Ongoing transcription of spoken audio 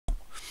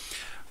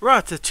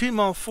Right, the 2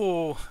 mile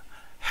 4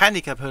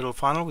 handicap hurdle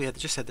final. We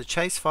just had the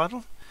chase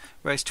final.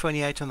 Race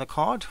 28 on the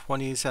card.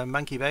 One is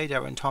Monkey Bay,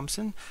 Darren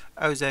Thompson,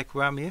 Ozak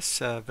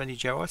Ramius, Vinnie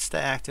Gerard, Stay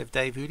Active,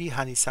 Dave Woody,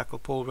 Honeysuckle,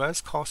 Paul Rose,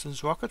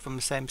 Carson's Rocket from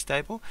the same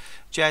stable,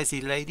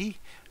 Jazzy Lady,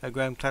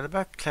 Graham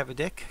Clutterbuck, Clever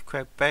Dick,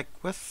 Craig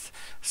Beckwith,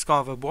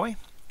 Scarver Boy,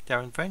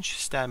 Darren French,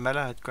 Stan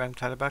Miller at Graham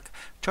Clutterbuck,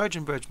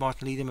 Trojan Bridge,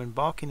 Martin Leadham, and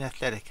Barking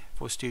Athletic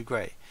for Stu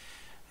Gray,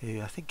 who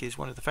I think is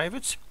one of the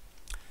favourites.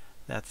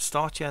 Now at the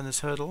start here in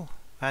this hurdle,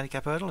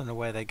 handicap hurdle, and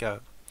away they go.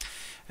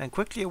 And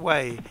quickly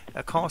away,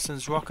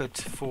 Carson's Rocket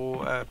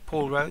for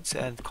Paul Rhodes,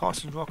 and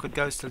Carson's Rocket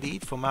goes to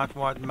lead from out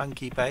wide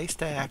Monkey Bay.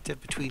 Stay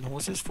Active between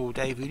horses for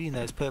Dave Woody in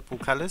those purple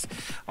colours.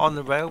 On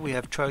the rail we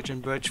have Trojan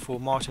Bridge for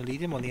Martin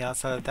Leadham. On the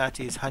outside of that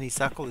is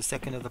Honeysuckle, the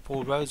second of the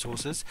Paul Rhodes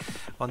horses.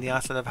 On the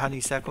outside of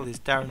Honeysuckle is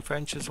Darren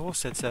French's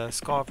horse, it's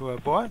Scarborough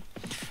Boy.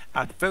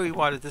 Out very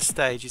wide at this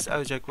stage is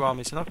Ozak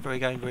Rami, so not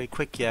going very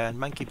quick here, and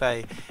Monkey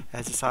Bay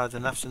has decided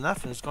enough's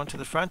enough and has gone to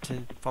the front,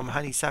 and from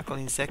Honeysuckle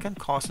in second.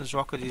 Carson's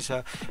Rocket is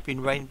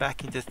been reined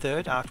back into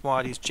third. Out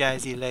wide is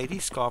Jazzy Lady,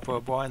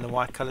 Scarborough Boy in the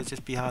white colours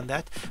just behind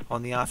that.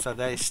 On the outside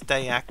there is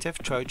Stay Active,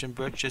 Trojan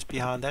Bridge just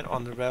behind that.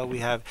 On the rail we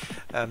have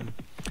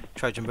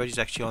Trojan Bridge is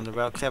actually on the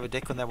rail, Clever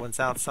Dick on that one's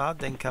outside.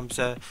 Then comes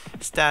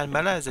Stan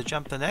Miller as a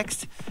jumper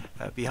next.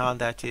 Behind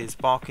that is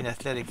Barking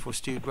Athletic for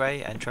Stu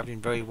Gray, and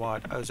travelling very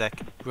wide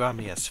Ozak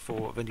Ramius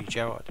for Vinnie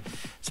Gerard.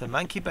 So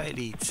Monkey Bay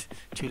leads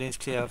 2 lengths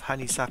clear of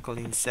Honeysuckle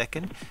in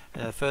second,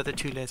 and a further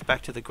 2 lengths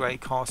back to the grey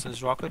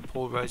Carson's Rocket,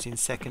 Paul Rose in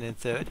second and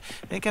third.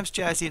 Then comes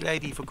Jazzy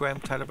Lady for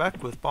Graham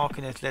Clutterbuck with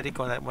Barking Athletic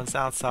on that one's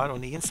outside.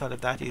 On the inside of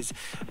that is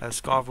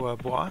Scarborough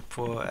Bois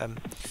for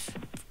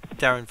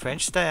Darren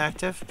French. Stay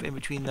Active in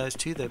between those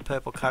two, the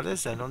purple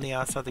colours, and on the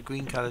outside the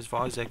green colours for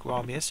Ozak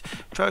Ramius.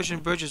 Trojan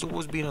Bridge has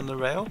always been on the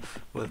rail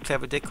with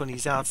Clever Dick on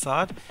his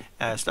outside.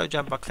 Slow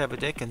jump by Clever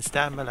Dick, and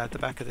Stan Miller at the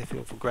back of the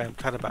field for Graham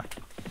Clutterbuck.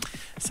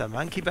 So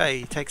Monkey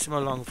Bay takes him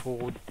along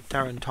for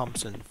Darren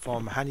Thompson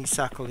from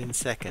Honeysuckle in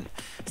second.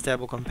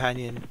 Stable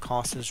companion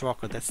Carson's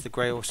Rocket, that's the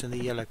grey horse in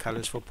the yellow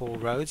colours for Paul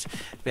Rhodes.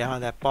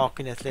 Behind that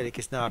Barking Athletic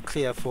is now a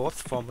clear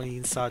fourth from the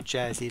inside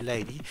Jazzy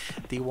Lady.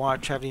 The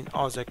wide travelling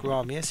Ozak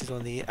Ramius is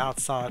on the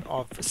outside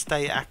of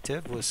Stay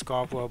Active with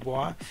Scarborough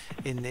Bois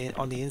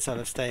on the inside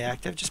of Stay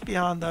Active. Just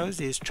behind those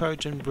is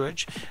Trojan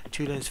Bridge,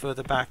 2 lengths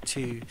further back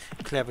to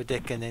Clever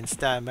Dick, and then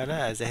Stan Miller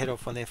as they head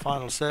off on their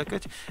final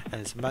circuit.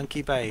 And it's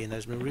Monkey Bay in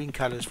those marine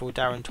colours for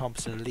Darren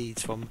Thompson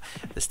leads from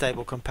the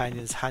stable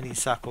companions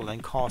Honeysuckle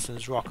and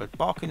Carson's Rocket.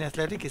 Barking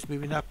Athletic is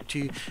moving up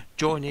to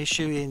join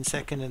issue in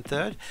second and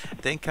third.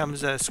 Then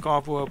comes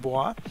Scarborough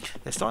Bois.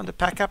 They're starting to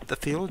pack up the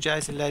field.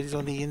 Jazzy Lady's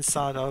on the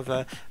inside of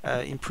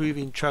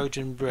improving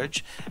Trojan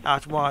Bridge.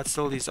 Out wide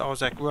still is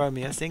Ozak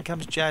Ramius. Then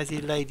comes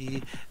Jazzy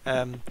Lady,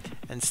 and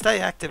Stay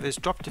Active has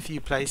dropped a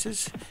few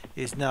places,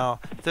 is now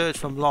third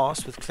from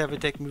last with Clever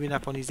Dick moving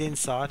up on his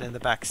inside, and the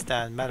back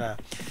Stan Miller.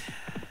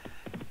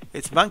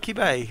 It's Monkey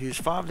Bay who's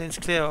 5 lengths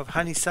clear of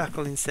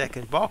Honeysuckle in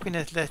second. Barking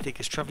Athletic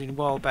is travelling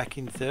well back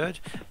in third.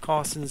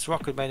 Carson's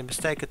Rocket made a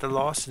mistake at the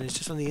last and is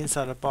just on the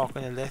inside of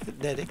Barking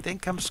Athletic. Then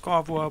comes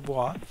Scarborough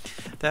Bois.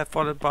 That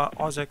followed by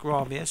Ozak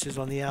Ramius, who's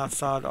on the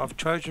outside of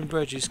Trojan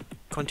Bridge, is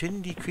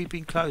continually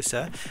creeping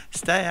closer.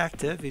 Stay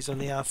Active is on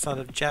the outside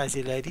of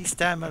Jazzy Lady.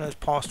 Stan Miller's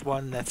past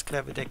one, that's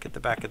Clever Dick at the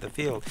back of the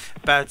field.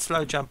 Bad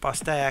slow jump by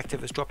Stay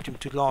Active has dropped him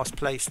to last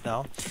place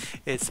now.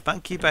 It's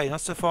Monkey Bay,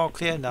 not so far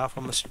clear now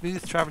from a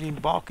smooth travelling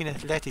Barking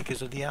Athletic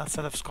is on the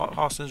outside of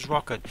Carson's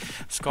Rocket.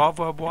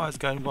 Scarborough Bois is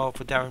going well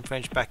for Darren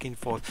French back and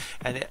forth,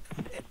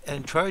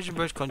 and Trojan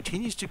Bridge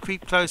continues to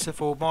creep closer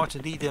for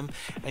Martin Leadham,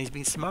 and he's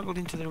been smuggled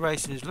into the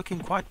race and is looking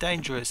quite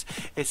dangerous.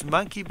 It's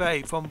Monkey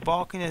Bay from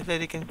Barking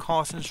Athletic and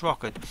Carson's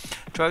Rocket.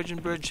 Trojan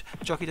Bridge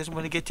jockey doesn't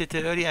want to get it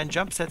too early and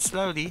jumps that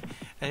slowly,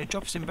 and it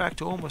drops him back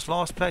to almost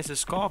last place. As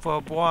Scarborough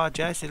Bois,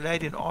 Jazzy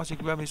Lady and Ozak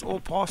Ramius all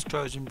past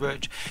Trojan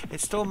Bridge.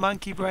 It's still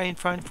Monkey Bay in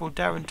front for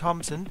Darren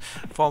Thompson.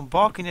 From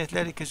Barking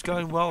Athletic is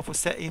going well for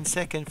in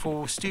second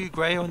for Stu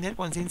Gray. On that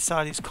one's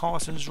inside is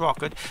Carson's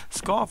Rocket.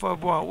 Scarborough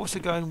Bois also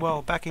going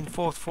well back and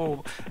forth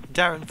for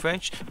Darren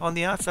French. On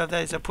the outside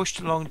there is a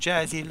pushed along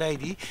Jazzy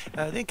Lady.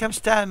 Then comes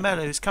Stan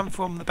Miller, who's come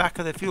from the back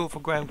of the field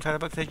for Graham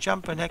Clutterbuck. They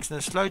jump next, and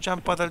a slow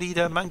jump by the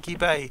leader Monkey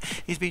Bay.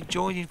 He's been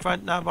joined in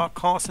front now by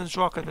Carson's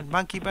Rocket, but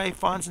Monkey Bay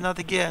finds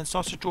another gear and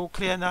starts to draw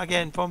clear now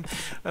again from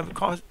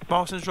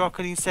Carson's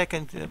Rocket in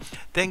second.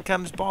 Then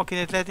comes Barking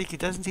Athletic. He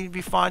doesn't seem to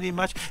be finding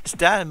much.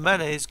 Stan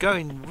Miller is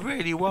going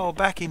really well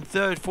back in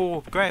third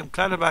for Graham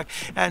Clutterbuck,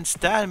 and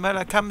Stan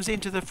Miller comes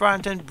into the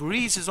front and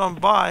breezes on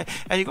by,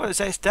 and you've got to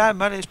say Stan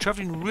Miller is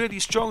travelling really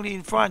strongly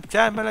in front.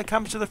 Stan Miller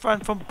comes to the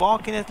front from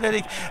Barking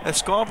Athletic.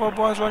 Scarborough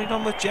Boy is running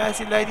on with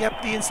Jazzy Lady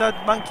up the inside.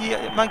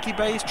 Monkey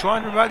Bay is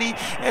trying to rally.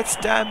 It's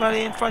Stan Miller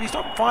in front. He's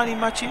not finding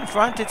much in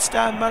front. It's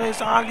Stan Miller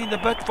is idling the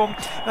bit from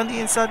On the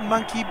inside,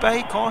 Monkey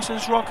Bay,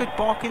 Carson's Rocket,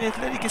 Barking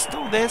Athletic is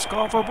still there.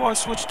 Scarborough Boy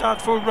switched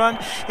out for a run.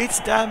 It's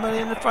Stan Miller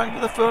in the front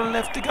with a furlong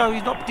left to go.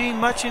 He's not doing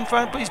much in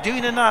front, but he's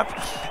doing enough.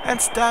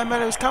 And Stan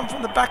Miller has come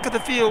from the back of the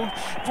field.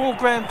 For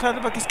Graham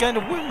Clutterbuck is going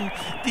to win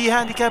the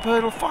handicap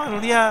hurdle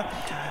final. Yeah.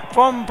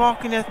 From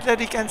Barking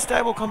Athletic and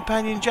stable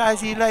companion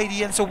Jazzy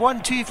Lady, and it's a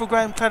 1-2 for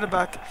Graham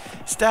Clutterbuck.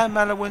 Stan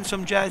Maller wins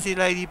from Jazzy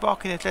Lady.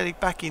 Barking Athletic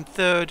back in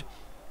third.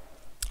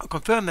 I'll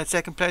confirm that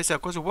second place though,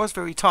 because it was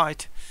very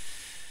tight.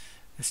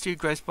 Stu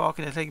Grace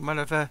Barking Athletic might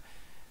have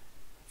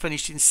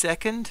finished in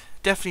second.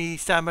 Definitely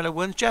Stan Maller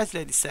wins. Jazzy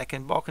Lady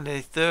second. Barking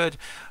Athletic third.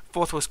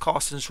 Fourth was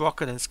Carson's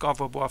Rocket, and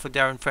Scarborough Boy for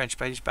Darren French,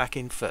 but he's back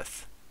in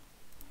fifth.